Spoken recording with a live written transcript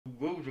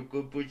Who's a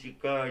good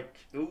pussycat?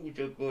 Who's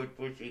a good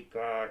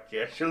pussycat?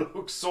 Yeah, she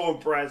looks so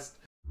impressed.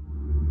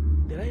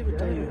 Did I ever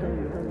tell you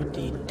what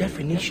the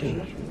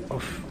definition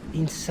of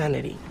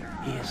insanity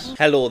is?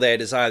 Hello there,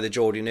 it is I, the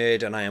Geordie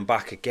Nerd, and I am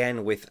back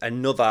again with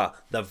another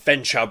The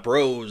Venture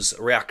Bros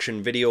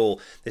reaction video.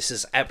 This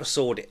is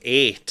episode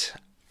 8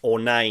 or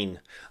 9.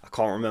 I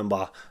can't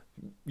remember.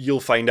 You'll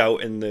find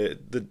out in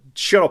the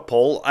shut up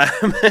poll.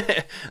 I'm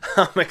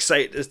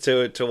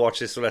excited to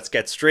watch this, so let's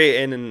get straight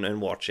in and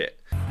watch it.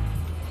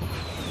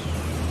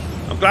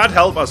 I'm glad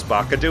Helper's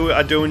back.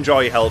 I do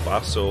enjoy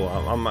Helper, so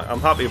I'm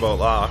happy about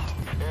that.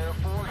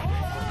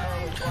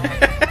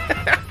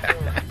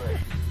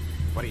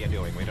 What are you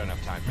doing? We don't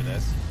have time for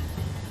this.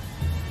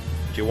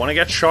 Do you want to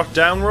get shot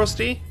down,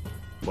 Rusty?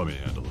 Let me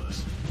handle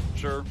this.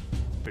 Sure.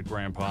 Zip it,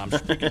 Grandpa. I'm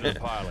speaking to the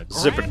pilot.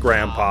 Zip it,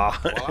 Grandpa.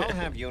 Well, I'll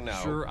have you know.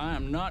 Sir, I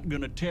am not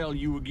going to tell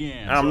you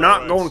again. I'm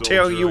not going to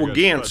tell you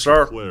again,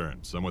 sir.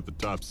 Clearance. I'm with the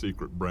top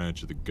secret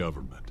branch of the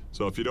government.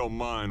 So if you don't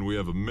mind, we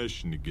have a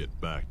mission to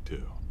get back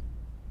to.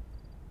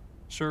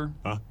 Sir,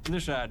 huh?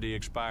 This ID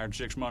expired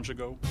 6 months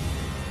ago.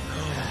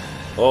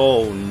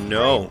 Oh,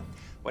 no.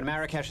 When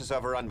Marrakesh is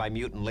overrun by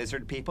mutant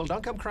lizard people,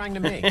 don't come crying to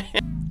me.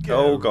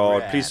 Oh,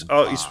 God, please.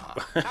 Oh, he's...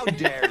 How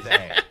dare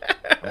they?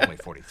 I'm only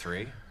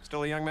 43.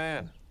 Still a young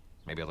man.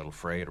 Maybe a little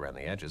frayed around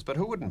the edges, but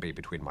who wouldn't be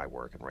between my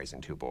work and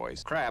raising 2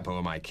 boys? Crap, who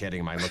am I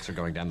kidding? My looks are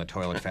going down the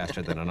toilet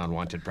faster than an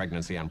unwanted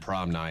pregnancy on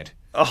prom night.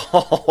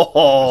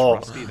 Oh.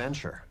 This rusty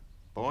venture.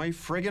 Boy,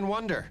 friggin'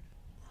 wonder.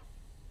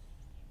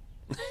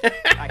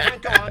 I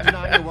can't go on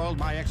denying the world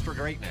my extra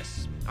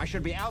greatness. I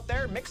should be out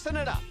there mixing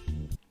it up.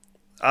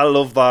 I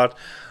love that.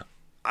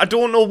 I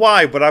don't know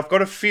why, but I've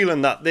got a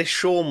feeling that this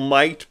show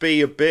might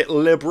be a bit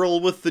liberal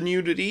with the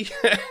nudity,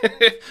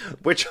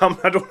 which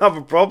I don't have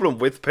a problem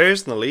with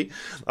personally.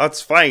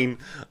 That's fine.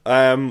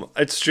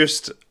 It's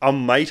just I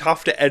might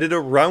have to edit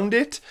around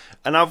it,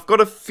 and I've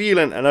got a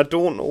feeling, and I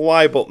don't know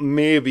why, but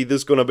maybe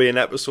there's going to be an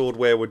episode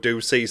where we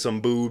do see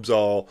some boobs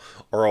or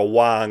a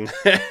wang.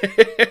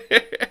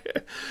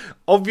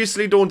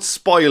 Obviously, don't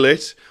spoil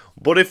it,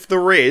 but if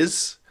there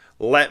is,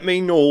 let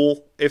me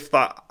know if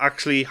that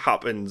actually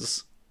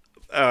happens.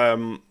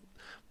 I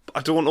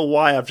don't know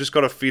why, I've just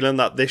got a feeling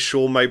that this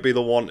show might be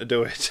the one to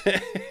do it.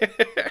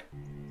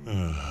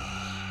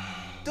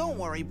 Don't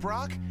worry,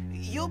 Brock.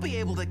 You'll be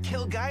able to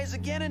kill guys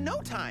again in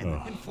no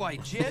time. And fly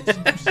jets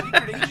and do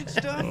secret agent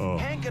stuff.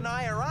 Hank and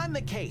I are on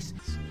the case.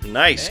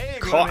 Nice. Hey,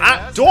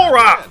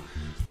 Dora!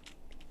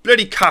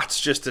 Bloody cats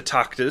just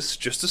attacked us.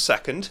 Just a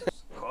second.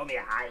 Come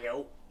here,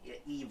 Hio, you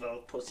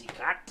evil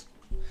pussycat.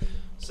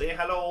 Say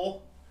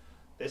hello.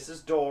 This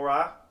is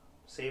Dora.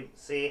 Say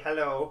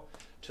hello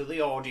to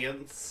the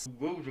audience.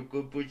 Who's a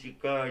good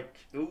pussycat?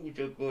 Who's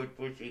a good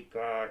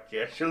pussycat?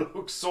 Yeah, she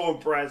looks so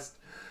impressed.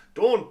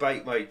 Don't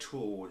bite my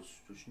toes.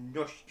 It's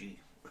nasty.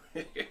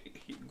 You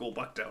can go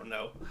back down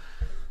now.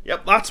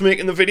 Yep, that's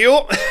making the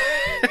video.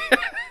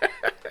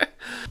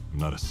 I'm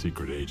not a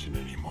secret agent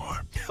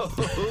anymore.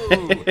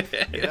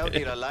 You don't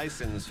need a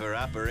license for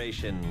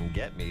Operation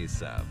Get Me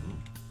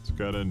Some. It's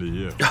got into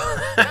you.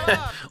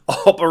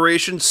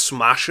 Operation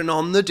Smashing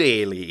on the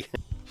Daily.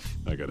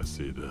 I gotta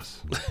see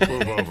this.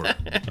 Move over.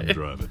 I'm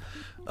driving.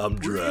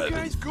 Where are you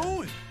guys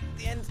going?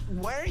 And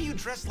why are you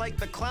dressed like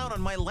the clown on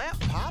my lap,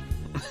 Pop?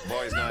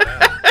 Boys not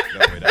out.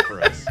 Don't wait up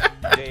for us.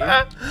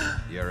 Dave,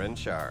 you're in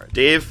charge.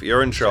 Dave,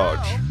 you're in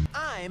charge. So,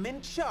 I'm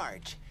in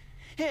charge.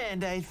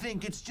 And I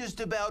think it's just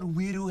about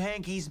Widow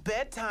Hanky's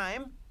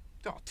bedtime.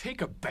 Oh,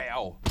 take a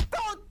bow.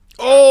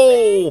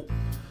 Oh!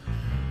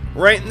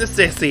 Right in the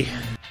sissy.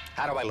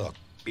 How do I look?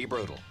 Be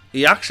brutal.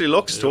 He actually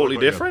looks You totally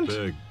look like a different.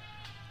 big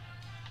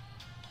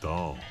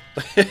doll.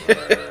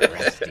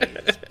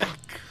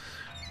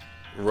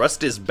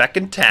 Rusty's back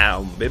in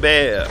town,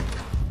 baby.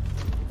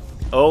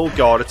 Oh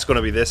god, it's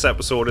gonna be this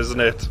episode, isn't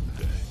it?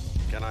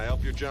 Can I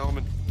help you,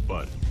 gentlemen?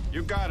 But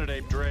You got it,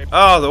 Ape Drape.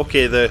 Oh,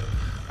 okay. The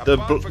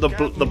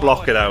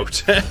block it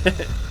out.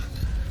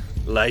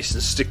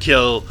 License to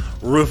kill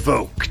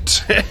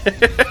revoked.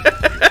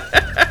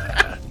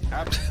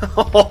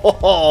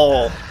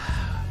 Oh.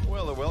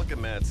 Well, the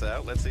welcome mat's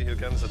out. Let's see who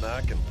comes a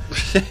knocking.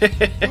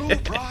 Ooh,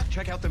 Brock,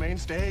 check out the main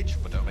stage,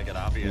 but don't make it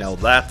obvious. Now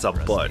that's a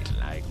butt.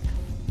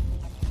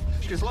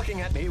 She's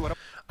looking at me. What?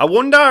 I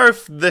wonder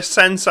if they're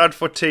censored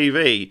for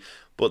TV,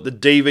 but the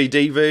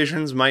DVD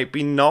versions might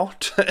be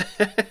not.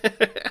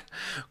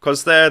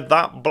 Because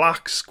that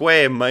black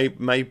square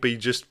might be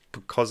just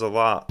because of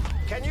that.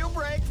 Can you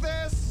break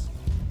this?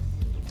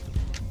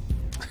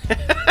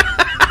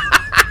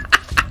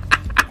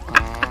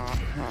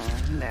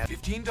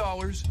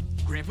 $15,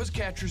 Grandpa's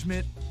catcher's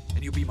mitt,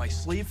 and you'll be my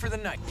slave for the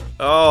night.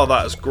 Oh,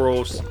 that's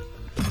gross.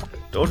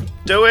 Don't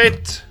do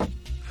it.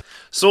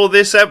 So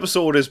this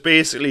episode is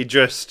basically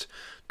just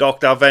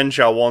Dr.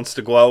 Venture wants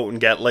to go out and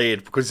get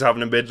laid because he's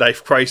having a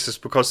midlife crisis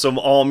because some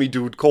army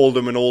dude called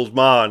him an old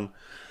man.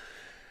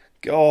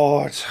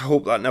 God, I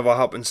hope that never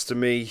happens to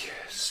me.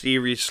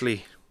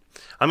 Seriously.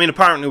 I mean,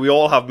 apparently we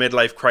all have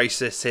midlife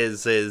crises,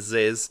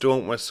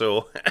 don't we?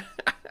 So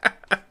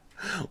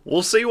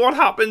we'll see what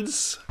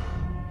happens.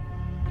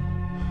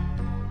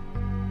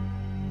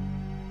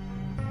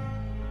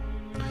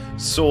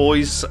 So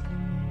he's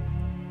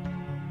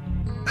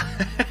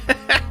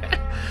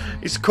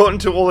he's cutting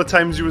to all the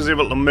times he was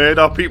able to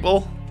murder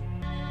people.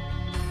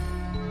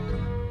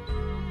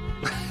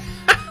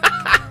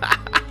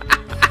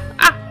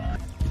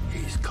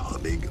 He's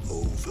coming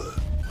over.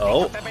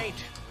 Oh.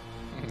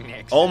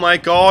 Oh my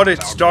god,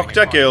 it's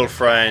Dr.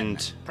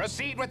 Girlfriend.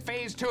 Proceed with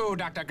phase 2,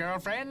 Dr.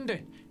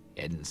 Girlfriend.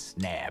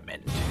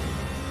 Ensnarement.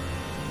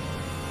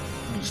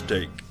 Let's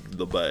take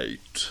the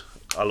bait.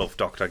 I love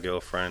Dr.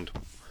 Girlfriend.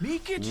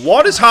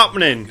 What is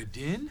happening?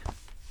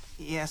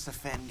 Yes,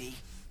 Effendi.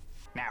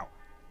 Now,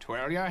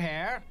 twirl your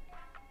hair.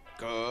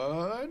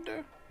 Good.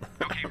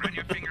 Okay, run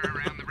your finger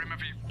around the rim of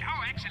your...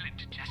 Oh,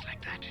 excellent. Just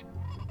like that.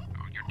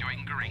 Oh, you're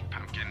doing great,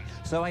 Pumpkin.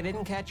 So I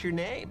didn't catch your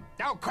name.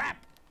 Oh, crap.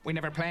 We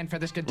never planned for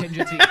this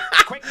contingency.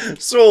 Quick.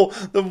 So,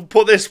 they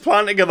put this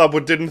plan together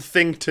but didn't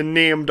think to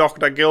name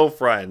Dr.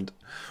 Girlfriend.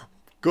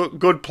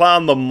 Good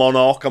plan, the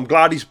Monarch. I'm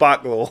glad he's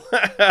back, though.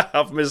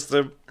 I've missed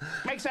him.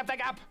 Make something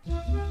up.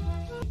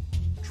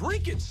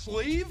 Drink it,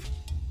 slave.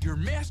 Your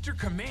master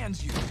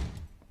commands you.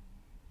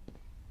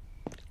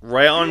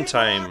 Right on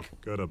time.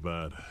 Got a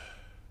bad.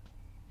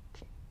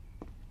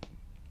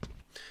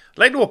 I'd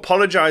like to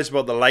apologise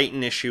about the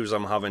lighting issues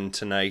I'm having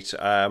tonight.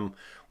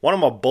 One of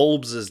my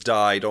bulbs has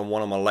died on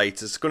one of my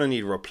lights. It's going to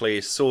need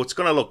replaced, so it's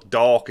going to look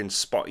dark and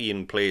spotty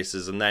in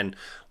places and then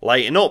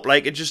lighten up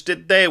like it just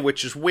did there,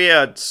 which is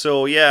weird.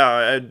 So yeah,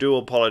 I do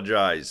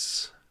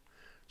apologise.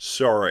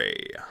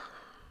 Sorry.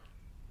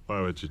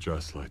 Why would you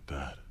dress like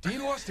that?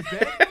 Dean lost a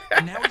bet,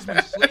 and now he's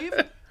my slave,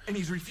 and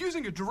he's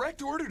refusing a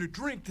direct order to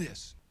drink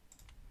this.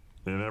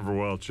 You never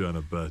welch on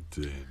a bet,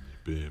 Dean.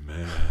 You be a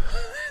man.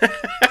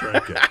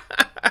 Drink it.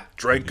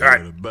 Drink You're it.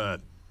 gonna bet.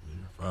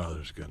 Your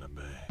father's gonna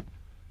be.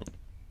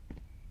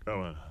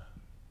 Come on.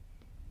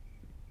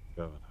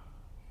 Come on.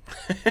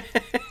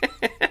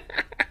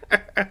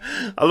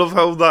 I love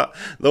how that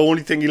the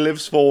only thing he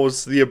lives for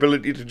is the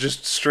ability to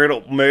just straight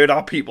up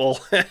murder people.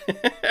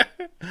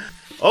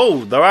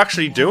 Oh, they're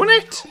actually doing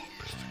it?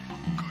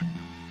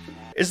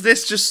 Is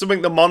this just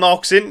something the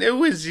Monarch's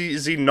into? Is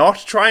he not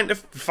trying to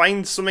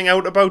find something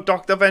out about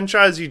Dr.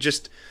 Venture? Is he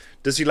just...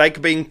 Does he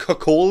like being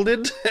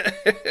cuckolded?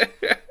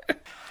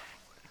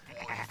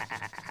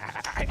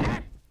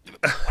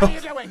 What are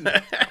you doing?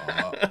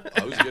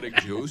 I was getting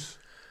juice.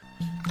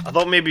 I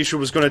thought maybe she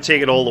was going to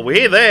take it all the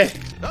way there.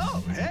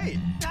 Oh, hey!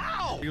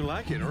 Ow! You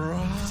like it,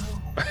 raw?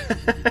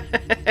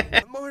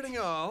 Morning,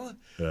 all.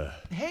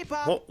 Hey,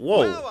 Pop. Whoa.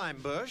 Well, I'm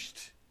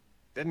bushed.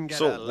 Didn't get a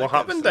So, lick what of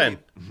happened then?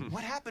 sleep.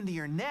 What happened to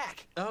your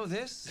neck? Oh,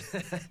 this?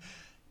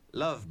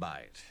 Love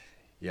bite.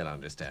 You'll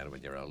understand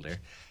when you're older.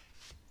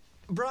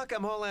 Brock,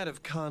 I'm all out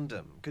of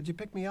condom. Could you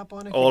pick me up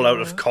on it? All out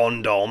of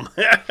condom.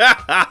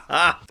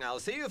 I'll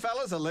see you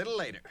fellas a little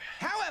later.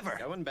 However,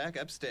 Going back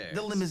upstairs.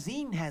 the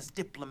limousine has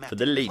diplomatic For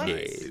the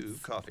ladies. plans. 2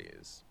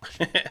 coffees.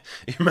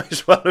 You might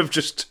as well have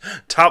just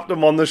tapped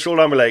him on the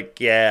shoulder and be like,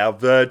 yeah,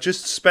 I've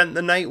just spent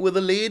the night with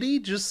a lady,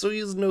 just so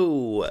you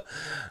know.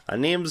 Her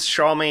name's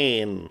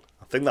Charmaine.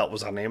 I think that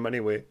was her name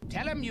anyway.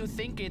 Tell him you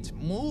think it's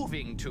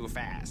moving too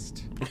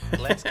fast.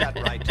 Let's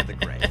cut right to the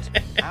great.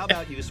 How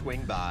about you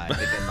swing by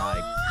within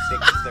like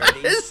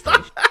 6:30? Is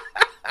that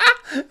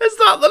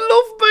the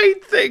love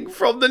bait thing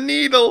from the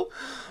needle?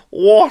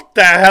 What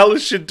the hell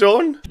has she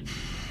done?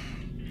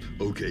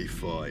 Okay,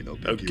 fine. I'll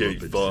pick Okay, you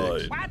up at fine.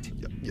 6. What?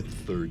 You're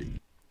 30.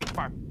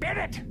 Forbid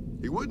it!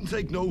 He wouldn't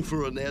take no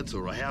for an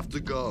answer. I have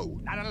to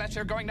go. Not unless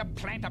you're going to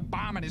plant a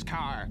bomb in his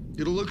car.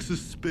 It'll look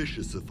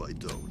suspicious if I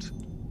don't.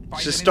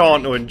 She's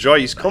starting to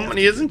enjoy his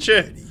company, isn't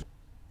she?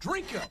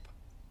 Drink up.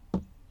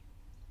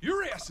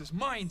 Your ass is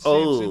mine, Samson.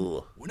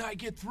 Oh. When I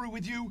get through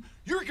with you,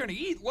 you're gonna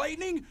eat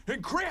lightning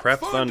and crap, Crap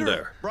thunder.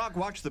 thunder. Brock,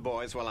 watch the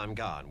boys while I'm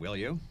gone, will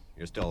you?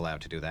 You're still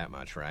allowed to do that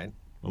much, right?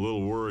 A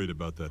little worried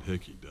about that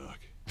hickey, Doc.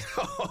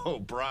 Oh,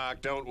 Brock,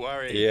 don't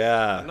worry.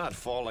 Yeah. I'm not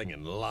falling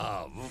in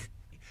love.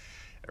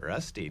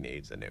 Rusty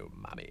needs a new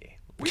mommy.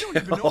 We don't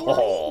even know where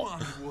old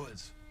mommy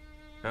was.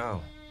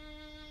 Oh,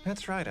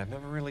 that's right. I've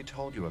never really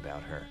told you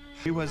about her.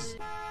 She was...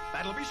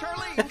 That'll be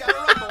Charlene. Got her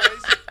up,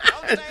 boys.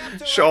 Don't stay up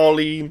too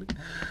Charlene.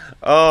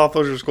 Oh, I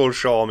thought she was called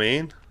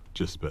Charmaine.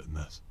 Just spitting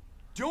this.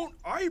 Don't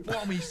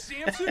eyeball me,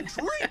 Samson.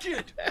 Drink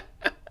it.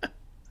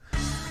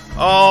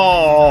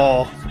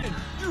 Oh.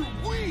 You're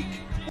weak.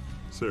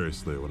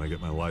 Seriously, when I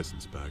get my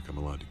license back, I'm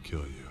allowed to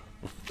kill you.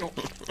 Oh,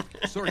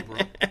 sorry, bro.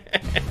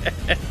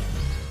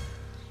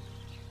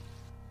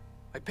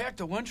 I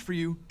packed a lunch for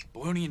you,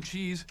 bologna and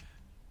cheese,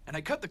 and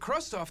I cut the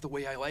crust off the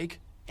way I like.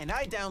 And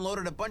I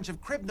downloaded a bunch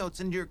of crib notes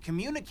into your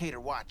communicator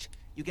watch.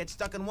 You get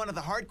stuck on one of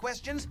the hard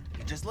questions,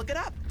 you just look it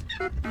up.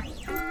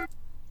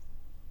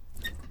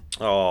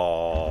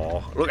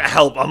 Oh. Look at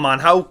Helper, man.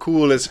 How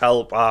cool is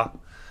Helper?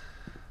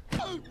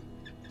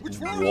 What's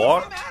wrong?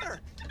 What? What's the matter?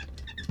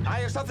 I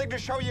have something to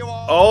show you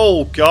all.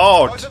 Oh, Those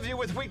God. of you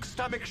with weak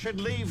stomachs should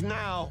leave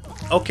now.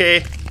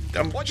 Okay.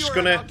 I'm What you just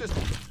were gonna... about to...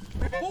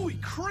 Holy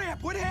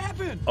crap, what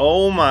happened?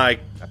 Oh, my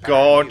Apparently,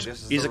 God.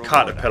 this is He's the a reward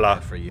I caterpillar.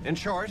 have for you. In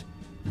short,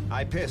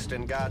 I pissed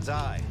in God's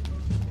eye,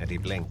 and he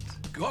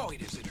blinked. Golly,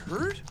 does it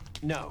hurt?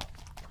 No,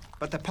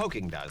 But the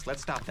poking does.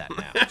 Let's stop that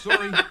now.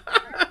 Sorry.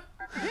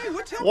 Hey,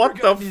 what's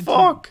What the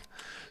fuck?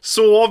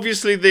 So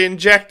obviously they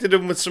injected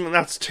him with something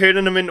that's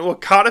turning him into a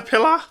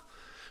caterpillar.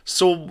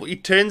 So he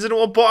turns into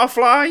a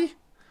butterfly.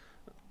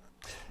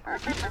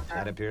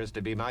 That appears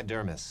to be my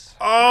dermis.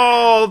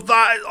 Oh,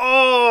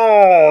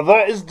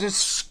 that is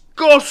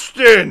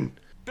disgusting.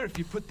 Bet if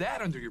you put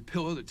that under your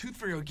pillow, the tooth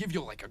fairy will give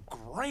you like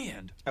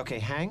 $1,000. Okay,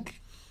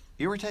 Hank,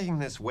 you were taking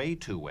this way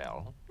too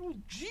well. Oh,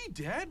 gee,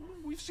 Dad,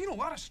 we've seen a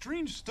lot of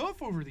strange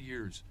stuff over the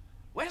years.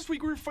 Last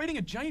week we were fighting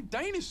a giant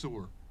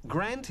dinosaur.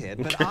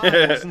 Granted, but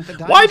I wasn't the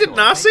dinosaur. Why didn't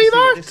I see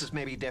that? This is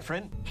maybe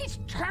different. He's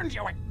turned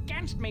you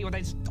against me with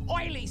his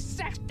oily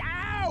sex.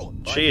 Ow!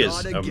 She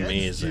is I'm not against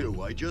amazing.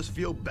 you. I just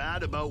feel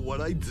bad about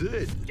what I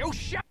did. You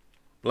shut.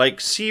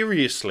 Like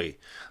seriously,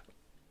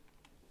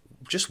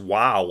 just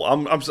wow.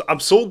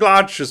 I'm so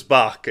glad she's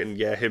back, and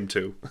yeah, him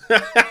too.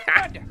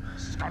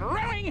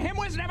 Screwing him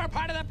was never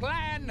part of the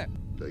plan.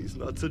 He's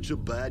not such a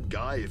bad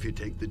guy if you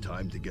take the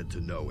time to get to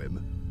know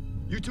him.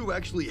 You two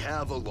actually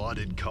have a lot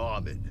in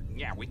common.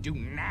 Yeah, we do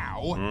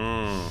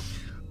now.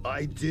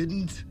 I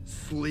didn't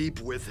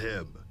sleep with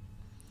him.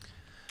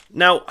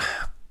 Now,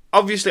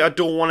 obviously, I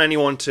don't want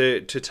anyone to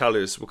tell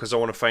us because I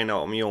want to find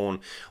out on my own.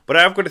 But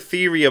I've got a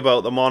theory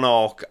about the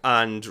Monarch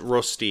and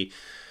Rusty.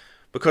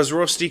 Because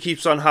Rusty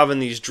keeps on having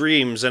these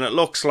dreams, and it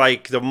looks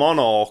like the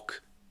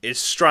Monarch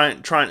is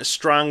trying to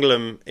strangle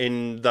him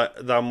in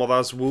their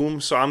mother's womb.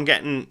 So I'm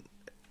getting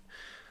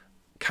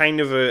kind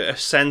of a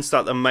sense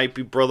that they might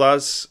be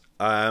brothers.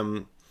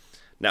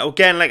 Now,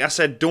 again, like I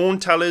said,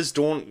 don't tell us,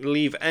 don't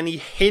leave any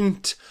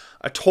hint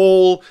at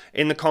all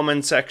in the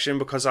comment section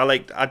because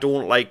I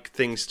don't like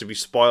things to be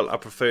spoiled. I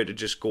prefer to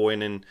just go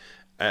in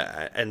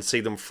and see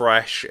them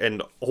fresh,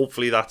 and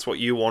hopefully that's what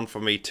you want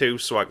from me too,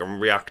 so I can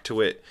react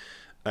to it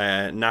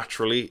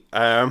naturally.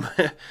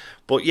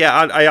 But yeah,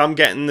 I am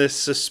getting this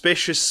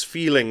suspicious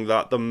feeling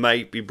that they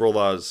might be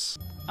brothers.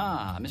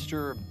 Ah,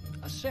 Mr.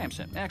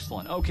 Samson.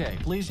 Excellent. Okay,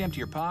 please empty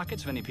your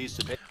pockets of any piece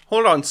of paper.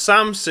 Hold on,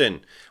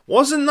 Samson.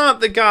 Wasn't that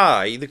the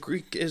guy, the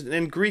Greek,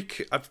 in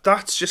Greek,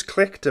 that's just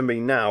clicked to me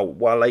now,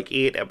 while like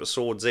 8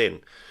 episodes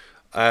in.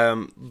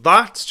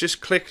 That's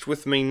just clicked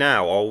with me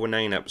now, or we're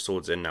 9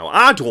 episodes in now.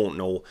 I don't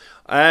know.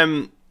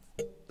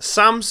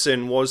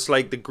 Samson was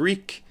like the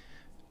Greek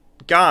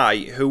guy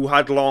who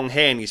had long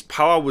hair, and his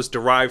power was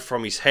derived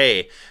from his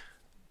hair.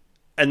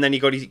 And then he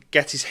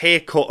gets his hair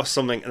cut or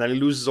something, and then he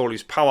loses all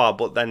his power,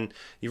 but then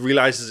he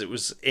realizes it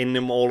was in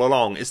him all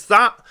along. Is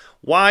that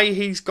why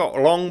he's got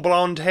long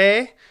blonde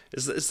hair?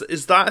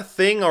 Is that a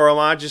thing, or am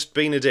I just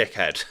being a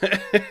dickhead?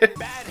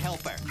 Bad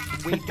helper.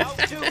 We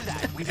don't do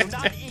that. We do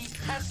not eat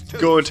pest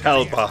tubes. Good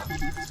helper.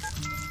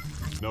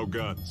 No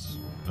guns.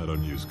 I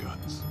don't use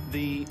guns.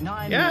 The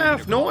 9mm. Yeah,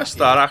 I've noticed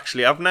that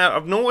actually. I've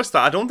noticed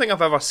that. I don't think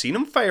I've ever seen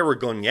him fire a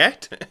gun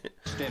yet.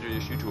 Standard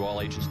issue to all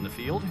agents in the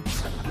field.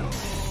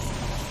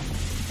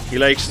 He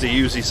likes to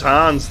use his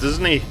hands,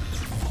 doesn't he?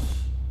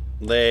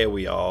 There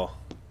we are.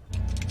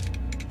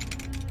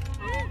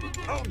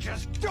 Oh,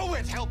 just do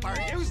it, helper.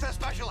 Use the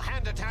special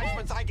hand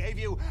attachments I gave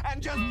you and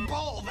just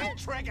pull the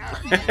trigger.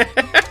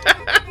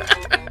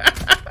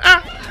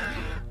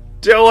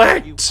 Do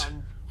it!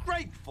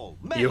 Ungrateful,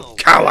 you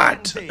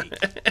coward!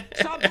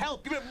 Some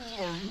help.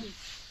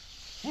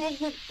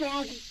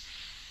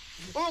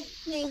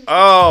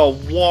 Oh,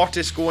 what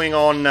is going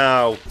on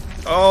now?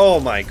 Oh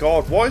my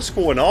god, what is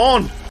going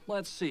on?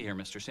 Let's see here,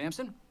 Mr.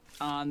 Sampson.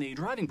 On the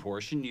driving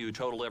portion, you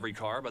total every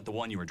car but the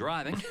one you were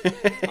driving.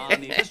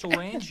 On the pistol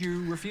range,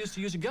 you refused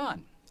to use a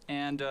gun.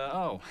 And,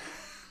 yeah,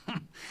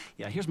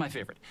 here's my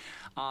favorite.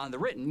 On the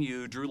written,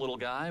 you drew little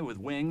guy with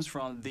wings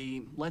from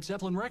the Led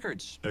Zeppelin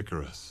records.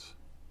 Icarus.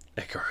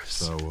 Icarus.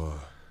 So,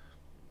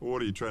 what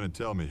are you trying to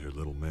tell me here,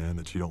 little man,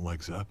 that you don't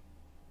like Zepp?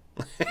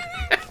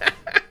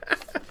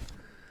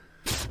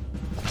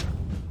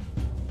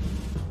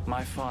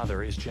 My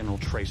father is General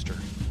Traster.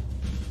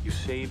 You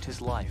saved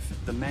his life.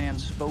 The man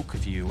spoke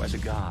of you as a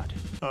god.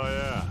 Oh,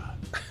 yeah.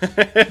 I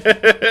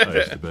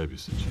used to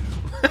babysit you.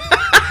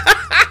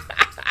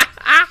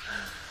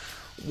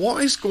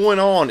 What is going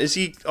on? Is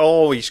he...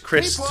 Oh, he's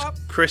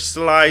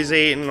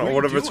crystallizing, or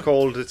whatever it's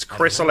called. It's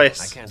chrysalis.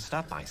 I can't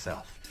stop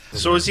myself.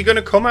 So is he going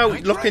to come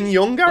out looking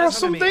younger or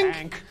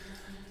something?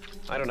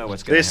 I don't know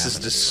what's going to happen. This is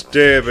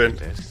disturbing.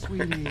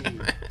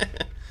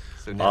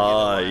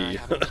 Aye.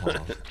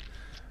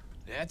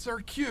 That's our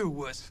cue,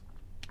 wuss.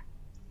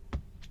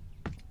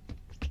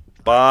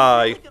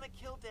 Bye.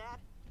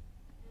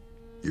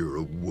 You're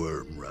a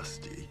worm,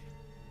 Rusty.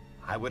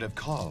 I would have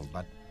called,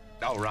 but...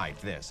 Oh, right,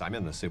 this. I'm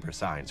in the super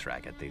science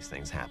racket. These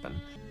things happen.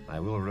 I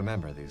will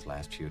remember these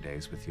last few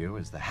days with you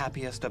as the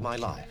happiest of my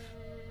life.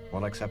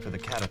 Well, except for the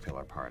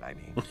caterpillar part, I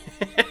mean.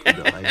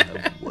 And I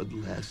have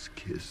one last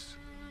kiss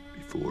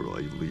before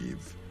I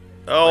leave.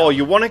 Oh,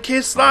 you want to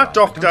kiss that,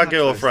 Dr.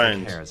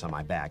 Girlfriend? Hairs on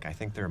my back. I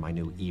think they're my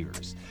new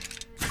ears.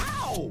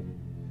 Ow!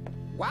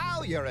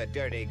 Wow, you're a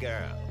dirty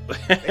girl.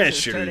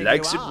 She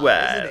likes it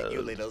well. Isn't it,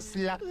 you little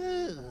slut?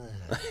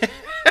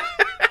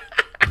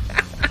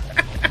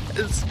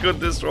 It's good,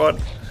 this one.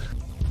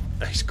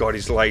 He's got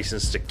his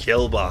license to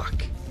kill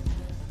back.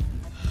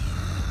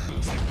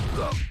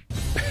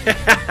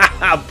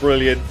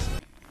 Brilliant.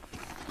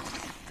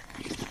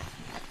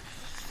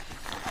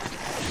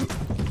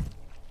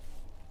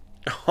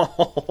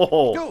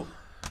 Go!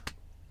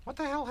 What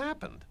the hell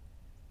happened?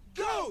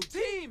 Go,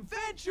 Team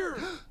Venture!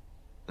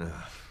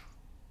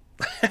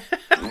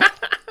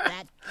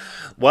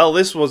 Well,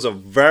 this was a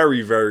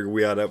very, very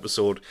weird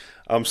episode.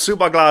 I'm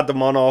super glad the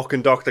Monarch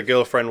and Dr.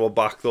 Girlfriend were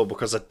back, though,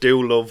 because I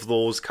do love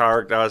those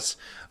characters.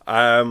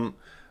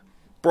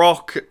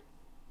 Brock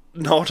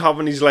not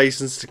having his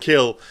license to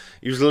kill,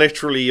 he was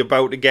literally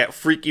about to get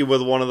freaky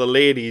with one of the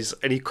ladies,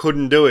 and he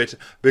couldn't do it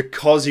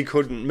because he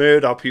couldn't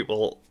murder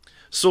people.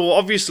 So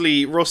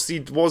obviously Rusty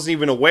wasn't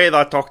even aware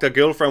that Dr.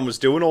 Girlfriend was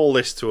doing all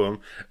this to him,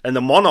 and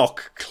the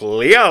Monarch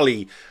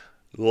clearly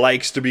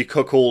likes to be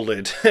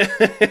cuckolded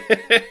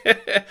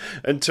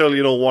until,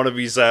 you know, one of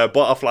his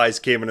butterflies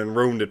came in and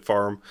ruined it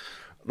for him.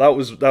 That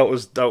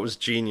was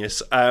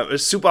genius. A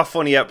super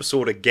funny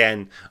episode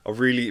again. I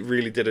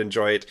really did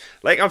enjoy it.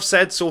 Like I've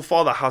said, so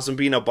far there hasn't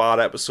been a bad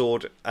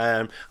episode.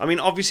 I mean,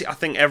 obviously I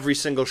think every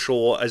single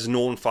show is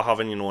known for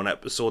having, you know, an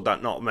episode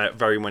that not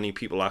very many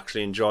people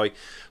actually enjoy.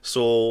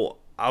 So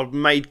I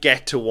might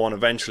get to one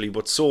eventually,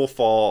 but so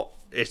far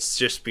it's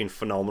just been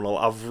phenomenal.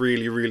 I've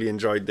really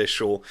enjoyed this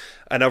show,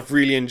 and I've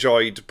really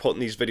enjoyed putting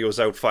these videos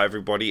out for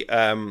everybody.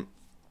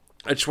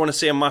 I just want to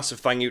say a massive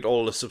thank you to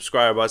all the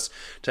subscribers,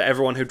 to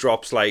everyone who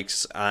drops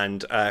likes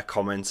and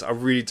comments. I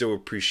really do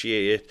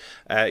appreciate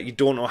it. You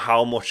don't know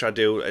how much I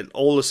do.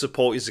 All the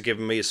support you've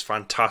given me is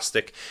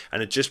fantastic,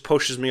 and it just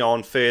pushes me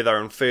on further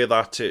and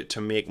further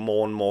to make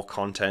more and more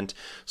content.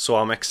 So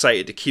I'm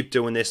excited to keep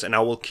doing this, and I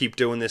will keep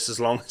doing this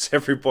as long as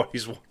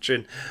everybody's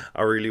watching.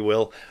 I really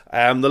will.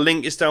 The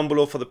link is down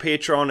below for the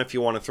Patreon if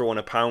you want to throw in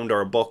 £1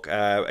 or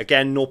 $1.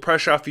 Again, no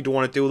pressure if you don't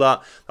want to do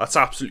that. That's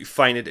absolutely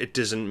fine. It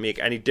doesn't make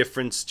any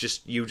difference.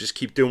 You just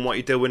keep doing what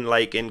you're doing,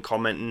 liking,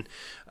 commenting,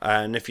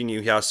 and if you're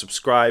new here,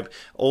 subscribe.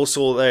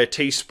 Also, the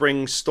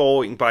Teespring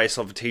store, you can buy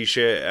yourself a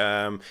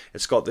t-shirt.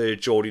 It's got the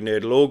Geordie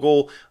Nerd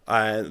logo.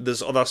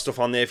 There's other stuff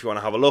on there if you want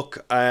to have a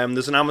look.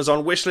 There's an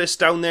Amazon wishlist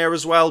down there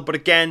as well, but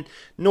again,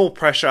 no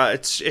pressure.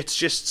 It's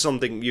just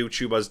something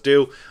YouTubers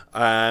do.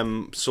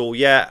 So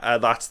yeah,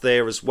 that's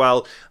there as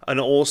well. And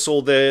also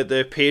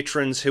the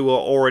patrons who are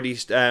already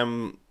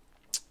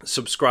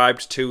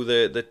subscribed to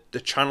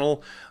the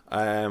channel,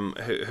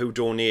 who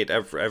donate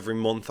every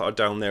month, are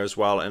down there as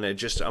well, and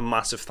just a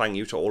massive thank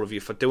you to all of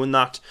you for doing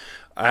that.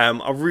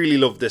 I really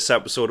loved this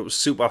episode. It was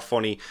super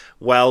funny,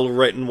 well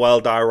written, well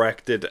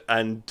directed,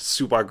 and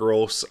super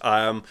gross.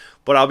 But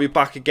I'll be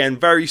back again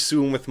very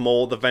soon with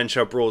more The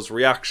Venture Bros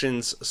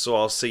reactions, so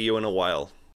I'll see you in a while.